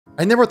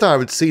I never thought I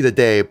would see the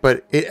day,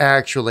 but it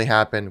actually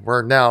happened,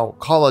 where now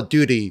Call of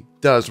Duty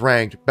does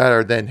ranked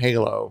better than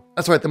Halo.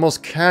 That's right, the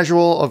most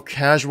casual of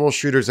casual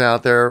shooters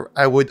out there,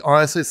 I would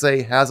honestly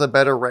say has a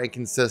better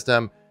ranking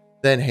system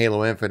than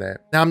Halo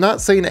Infinite. Now, I'm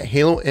not saying that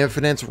Halo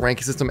Infinite's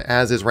ranking system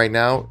as is right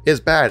now is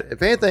bad.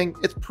 If anything,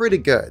 it's pretty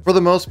good. For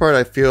the most part,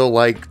 I feel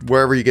like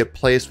wherever you get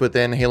placed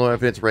within Halo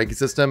Infinite's ranking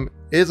system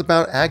is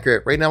about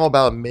accurate. Right now, I'm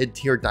about a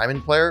mid-tier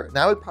diamond player, and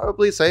I would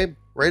probably say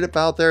right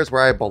about there is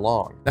where I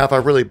belong. Now, if I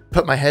really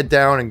put my head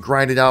down and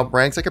grinded out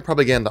ranks, I could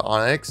probably get into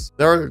Onyx.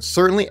 There are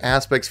certainly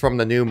aspects from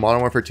the new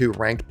Modern Warfare 2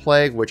 ranked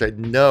play, which I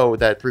know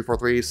that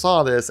 343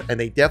 saw this, and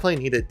they definitely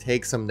need to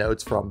take some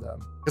notes from them.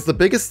 Because the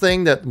biggest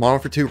thing that Modern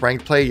Warfare 2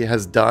 ranked play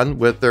has done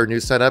with their new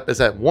setup is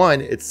that, one,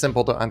 it's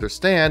simple to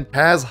understand,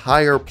 has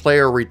higher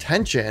player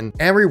retention,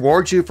 and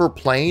rewards you for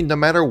playing no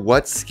matter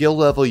what skill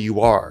level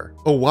you are.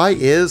 But why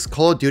is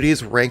Call of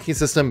Duty's ranking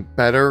system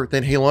better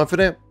than Halo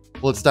Infinite?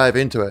 Let's dive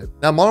into it.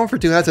 Now, Modern Warfare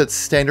 2 has its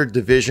standard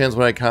divisions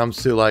when it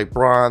comes to like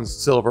bronze,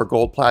 silver,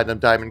 gold, platinum,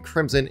 diamond,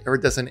 crimson,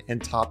 iridescent,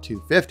 and top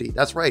 250.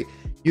 That's right.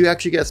 You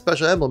actually get a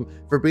special emblem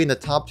for being the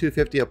top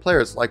 250 of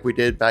players like we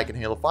did back in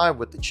Halo 5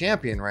 with the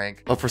champion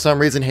rank. But for some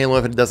reason, Halo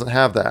Infinite doesn't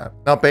have that.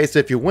 Now, based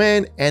if you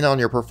win and on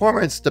your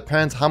performance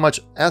depends how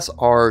much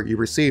SR you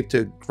receive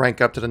to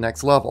rank up to the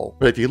next level.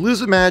 But if you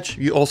lose a match,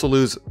 you also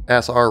lose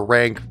SR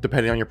rank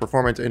depending on your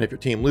performance and if your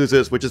team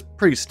loses, which is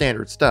pretty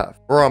standard stuff.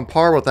 We're on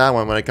par with that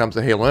one when it comes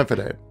to Halo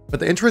Infinite. But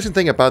the interesting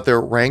thing about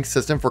their rank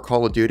system for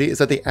Call of Duty is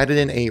that they added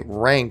in a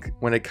rank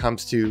when it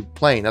comes to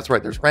playing. That's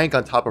right, there's rank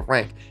on top of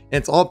rank,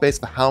 and it's all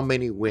based on how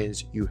many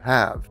wins you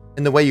have.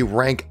 And the way you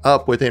rank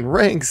up within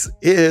ranks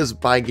is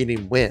by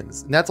getting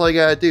wins. And that's all you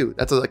gotta do.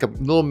 That's like a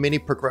little mini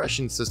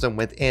progression system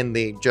within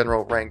the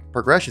general rank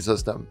progression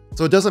system.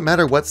 So it doesn't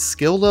matter what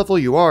skill level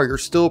you are, you're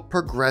still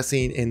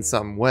progressing in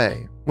some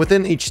way.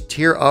 Within each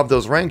tier of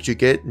those ranks, you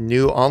get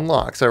new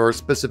unlocks that are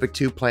specific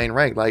to playing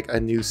rank, like a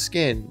new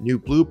skin, new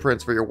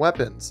blueprints for your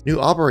weapons, new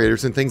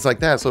operators, and things like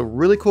that. So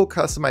really cool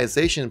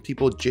customization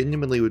people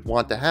genuinely would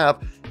want to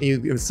have, and you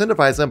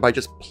incentivize them by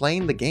just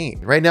playing the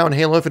game. Right now in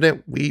Halo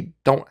Infinite, we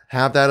don't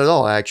have that at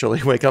all, actually,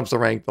 when it comes to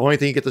rank. The only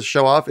thing you get to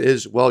show off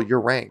is, well,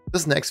 your rank.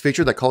 This next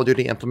feature that Call of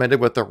Duty implemented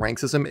with the rank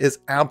system is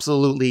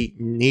absolutely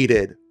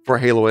needed for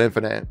Halo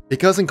Infinite.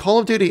 Because in Call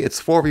of Duty, it's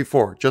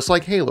 4v4, just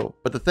like Halo.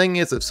 But the thing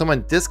is, if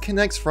someone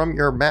disconnects from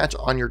your match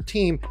on your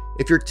team,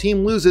 if your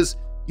team loses,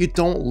 you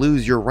don't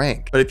lose your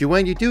rank. But if you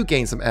win, you do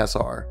gain some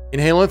SR. In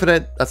Halo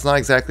Infinite, that's not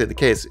exactly the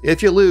case.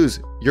 If you lose,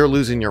 you're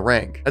losing your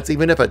rank. That's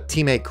even if a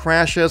teammate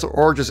crashes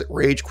or just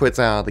rage quits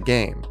out of the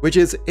game, which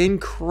is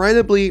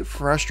incredibly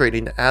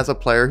frustrating as a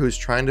player who's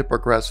trying to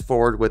progress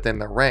forward within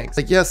the ranks.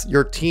 Like, yes,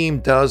 your team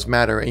does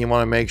matter and you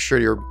want to make sure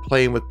you're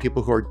playing with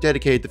people who are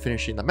dedicated to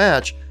finishing the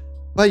match,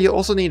 but you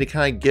also need to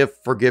kind of give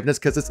forgiveness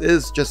because this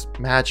is just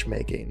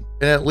matchmaking.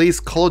 And at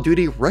least Call of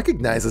Duty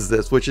recognizes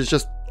this, which is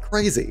just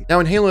crazy. Now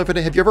in Halo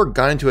Infinite, have you ever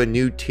gone into a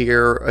new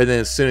tier and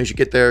then as soon as you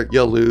get there,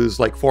 you'll lose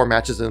like 4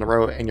 matches in a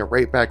row and you're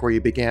right back where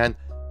you began?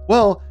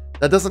 Well,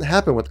 that doesn't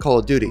happen with Call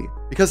of Duty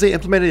because they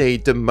implemented a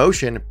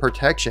demotion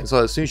protection.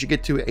 So as soon as you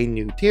get to a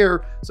new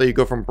tier, so you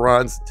go from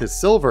bronze to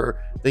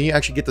silver, then you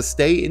actually get to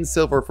stay in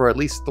silver for at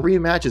least 3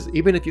 matches,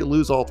 even if you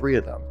lose all 3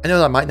 of them. I know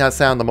that might not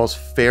sound the most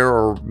fair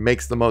or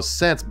makes the most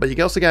sense, but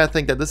you also gotta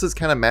think that this is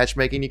kind of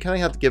matchmaking. You kind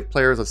of have to give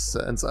players a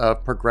sense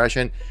of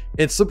progression.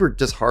 It's super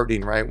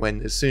disheartening, right?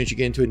 When as soon as you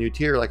get into a new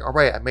tier, like, all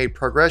right, I made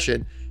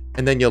progression,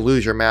 and then you'll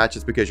lose your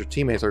matches because your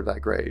teammates are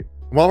that great.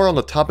 While we're on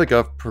the topic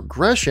of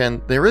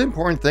progression, the really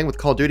important thing with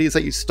Call of Duty is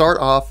that you start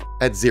off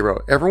at 0.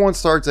 Everyone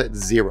starts at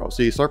 0.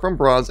 So you start from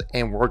bronze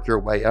and work your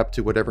way up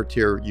to whatever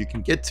tier you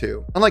can get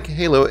to. Unlike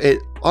Halo, it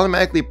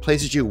automatically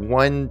places you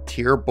 1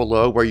 tier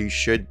below where you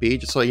should be,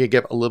 just so you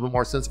get a little bit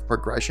more sense of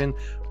progression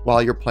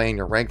while you're playing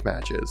your ranked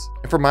matches.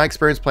 And from my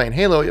experience playing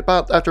Halo,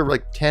 about after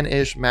like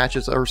 10-ish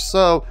matches or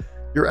so,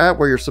 you're at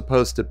where you're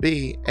supposed to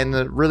be, and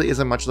there really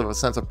isn't much of a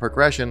sense of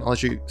progression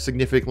unless you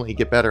significantly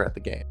get better at the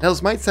game. Now,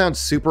 this might sound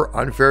super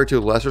unfair to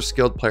lesser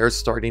skilled players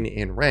starting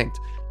in ranked,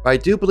 but I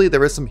do believe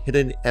there is some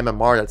hidden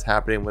MMR that's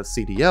happening with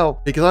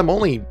CDL because I'm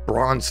only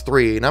bronze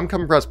 3 and I'm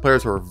coming across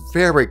players who are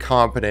very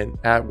competent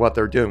at what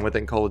they're doing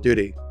within Call of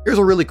Duty. Here's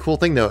a really cool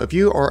thing though. If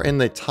you are in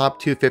the top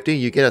 250,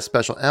 you get a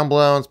special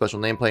emblem, special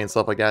nameplate and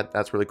stuff like that.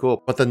 That's really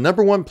cool. But the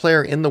 #1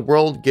 player in the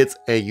world gets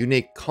a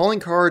unique calling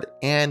card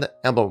and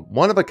emblem,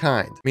 one of a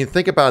kind. I mean,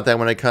 think about that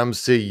when it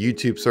comes to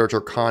YouTube search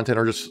or content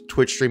or just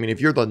Twitch streaming. If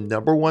you're the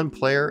 #1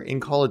 player in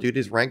Call of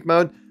Duty's ranked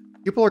mode,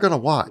 people are gonna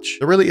watch.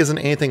 There really isn't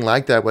anything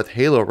like that with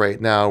Halo right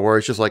now, where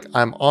it's just like,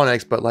 I'm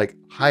Onyx, but like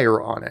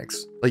higher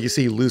Onyx. Like you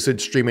see Lucid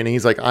streaming and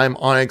he's like, I'm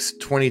Onyx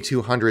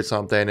 2200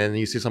 something. And then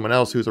you see someone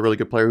else who's a really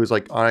good player who's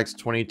like Onyx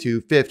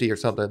 2250 or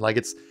something. Like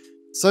it's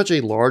such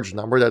a large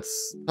number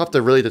that's tough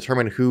to really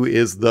determine who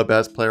is the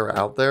best player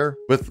out there.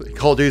 With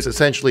Call of Duty's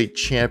essentially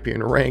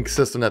champion rank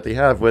system that they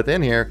have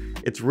within here,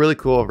 it's really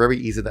cool and very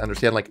easy to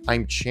understand. Like,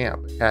 I'm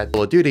champ at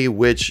Call of Duty,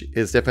 which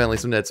is definitely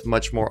something that's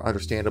much more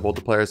understandable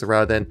to players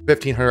rather than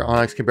 1500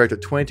 Onyx compared to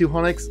 22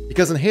 Onyx.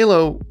 Because in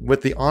Halo,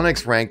 with the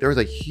Onyx rank, there's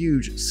a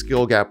huge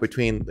skill gap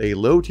between a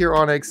low tier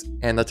Onyx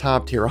and the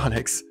top tier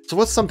Onyx. So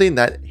what's something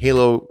that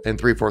Halo and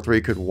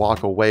 343 could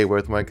walk away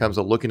with when it comes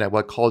to looking at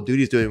what Call of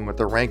Duty is doing with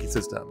their ranking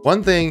system?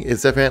 One thing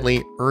is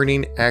definitely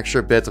earning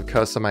extra bits of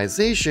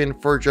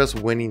customization for just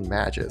winning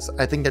matches.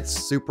 I think that's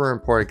super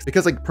important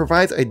because it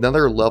provides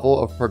another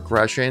level of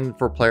progression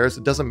for players.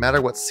 It doesn't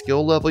matter what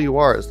skill level you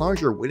are, as long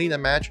as you're winning a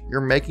match, you're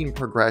making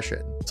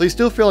progression. So you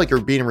still feel like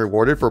you're being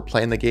rewarded for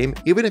playing the game,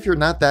 even if you're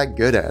not that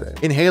good at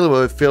it. In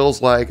Halo, it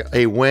feels like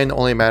a win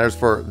only matters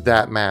for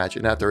that match,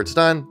 and after it's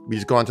done, we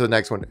just go on to the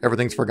next one.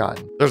 Everything's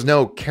forgotten. There's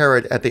no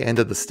carrot at the end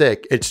of the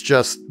stick, it's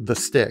just the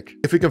stick.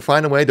 If we can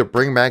find a way to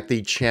bring back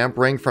the champ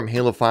rank from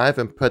Halo 5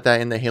 and put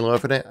that in the Halo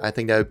Infinite, I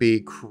think that would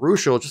be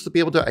crucial just to be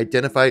able to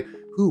identify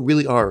who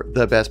really are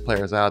the best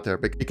players out there.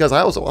 Because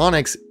I was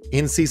Onyx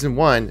in Season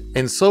 1,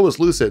 and so is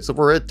Lucid, so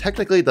we're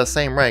technically the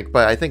same rank,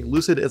 but I think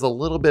Lucid is a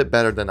little bit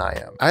better than I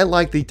am. I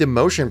like the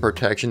demotion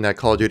protection that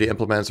Call of Duty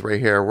implements right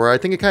here, where I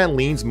think it kind of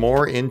leans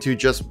more into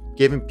just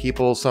giving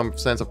people some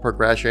sense of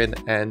progression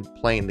and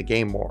playing the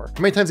game more.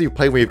 How many times have you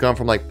played where you've gone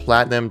from like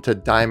platinum to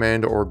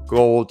diamond or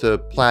gold to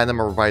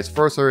platinum or vice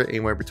versa,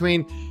 anywhere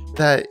between?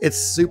 That it's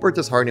super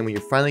disheartening when you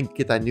finally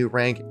get that new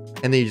rank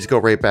and then you just go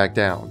right back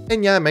down.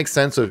 And yeah, it makes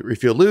sense. So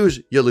if you lose,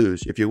 you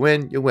lose. If you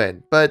win, you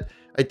win. But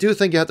I do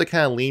think you have to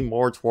kind of lean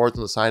more towards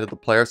on the side of the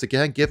players to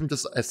kind of give them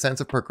just a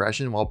sense of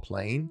progression while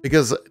playing.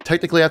 Because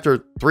technically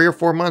after 3 or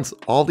 4 months,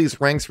 all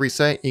these ranks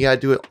reset, you gotta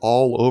do it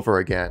all over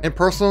again. And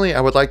personally, I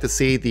would like to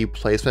see the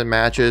placement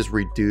matches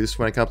reduced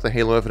when it comes to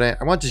Halo Infinite.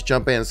 I want to just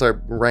jump in and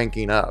start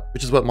ranking up,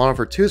 which is what Modern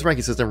Warfare 2's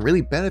ranking system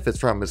really benefits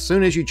from. As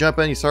soon as you jump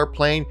in, you start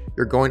playing,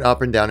 you're going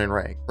up and down in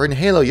rank. Where in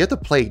Halo, you have to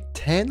play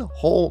 10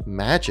 whole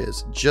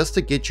matches just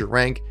to get your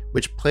rank,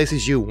 which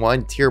places you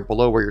 1 tier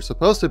below where you're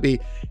supposed to be,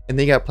 and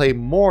then you gotta play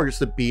more just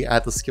to be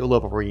at the skill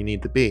level where you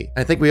need to be.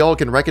 I think we all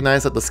can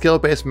recognize that the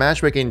skill-based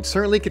matchmaking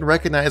certainly can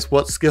recognize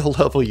what skill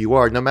level you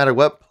are, no matter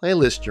what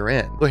playlist you're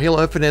in. So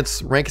Halo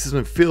Infinite's ranking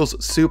system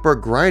feels super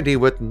grindy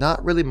with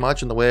not really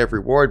much in the way of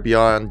reward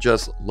beyond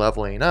just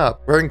leveling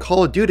up. Where in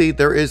Call of Duty,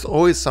 there is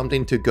always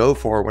something to go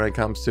for when it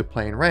comes to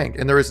playing ranked,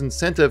 and there is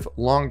incentive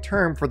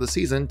long-term for the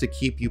season to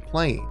keep you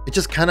playing. It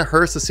just kind of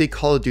hurts to see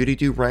Call of Duty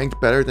do ranked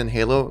better than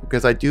Halo,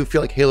 because I do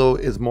feel like Halo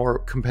is more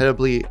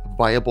competitively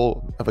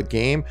viable of a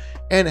game,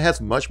 and it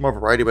has much more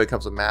variety when it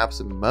comes to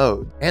maps and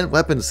mode and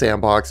weapon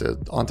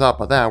sandboxes on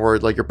top of that, where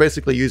like you're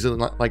basically using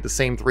like the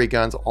same 3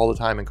 guns all the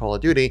time in Call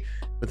of Duty.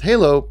 With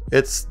Halo,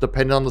 it's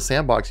dependent on the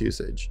sandbox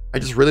usage. I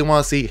just really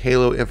want to see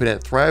Halo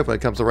Infinite thrive when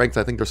it comes to ranks.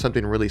 I think there's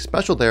something really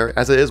special there,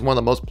 as it is one of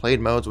the most played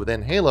modes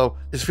within Halo.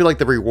 I just feel like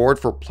the reward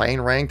for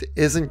playing ranked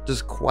isn't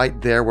just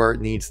quite there where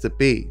it needs to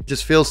be. It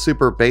just feels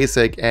super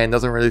basic and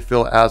doesn't really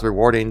feel as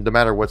rewarding no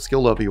matter what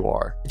skill level you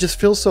are. It just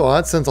feels so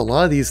odd since a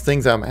lot of these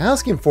things I'm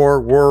asking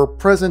for were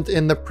present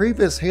in the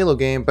previous Halo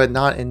game, but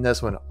not in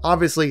this one.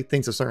 Obviously,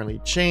 things have certainly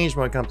changed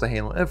when it comes to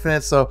Halo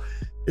Infinite, so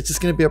it's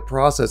just going to be a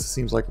process, it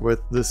seems like, with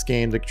this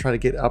game to try to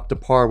get up to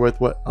par with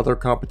what other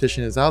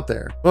competition is out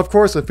there. But of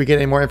course, if we get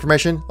any more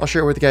information, I'll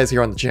share it with you guys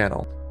here on the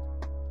channel.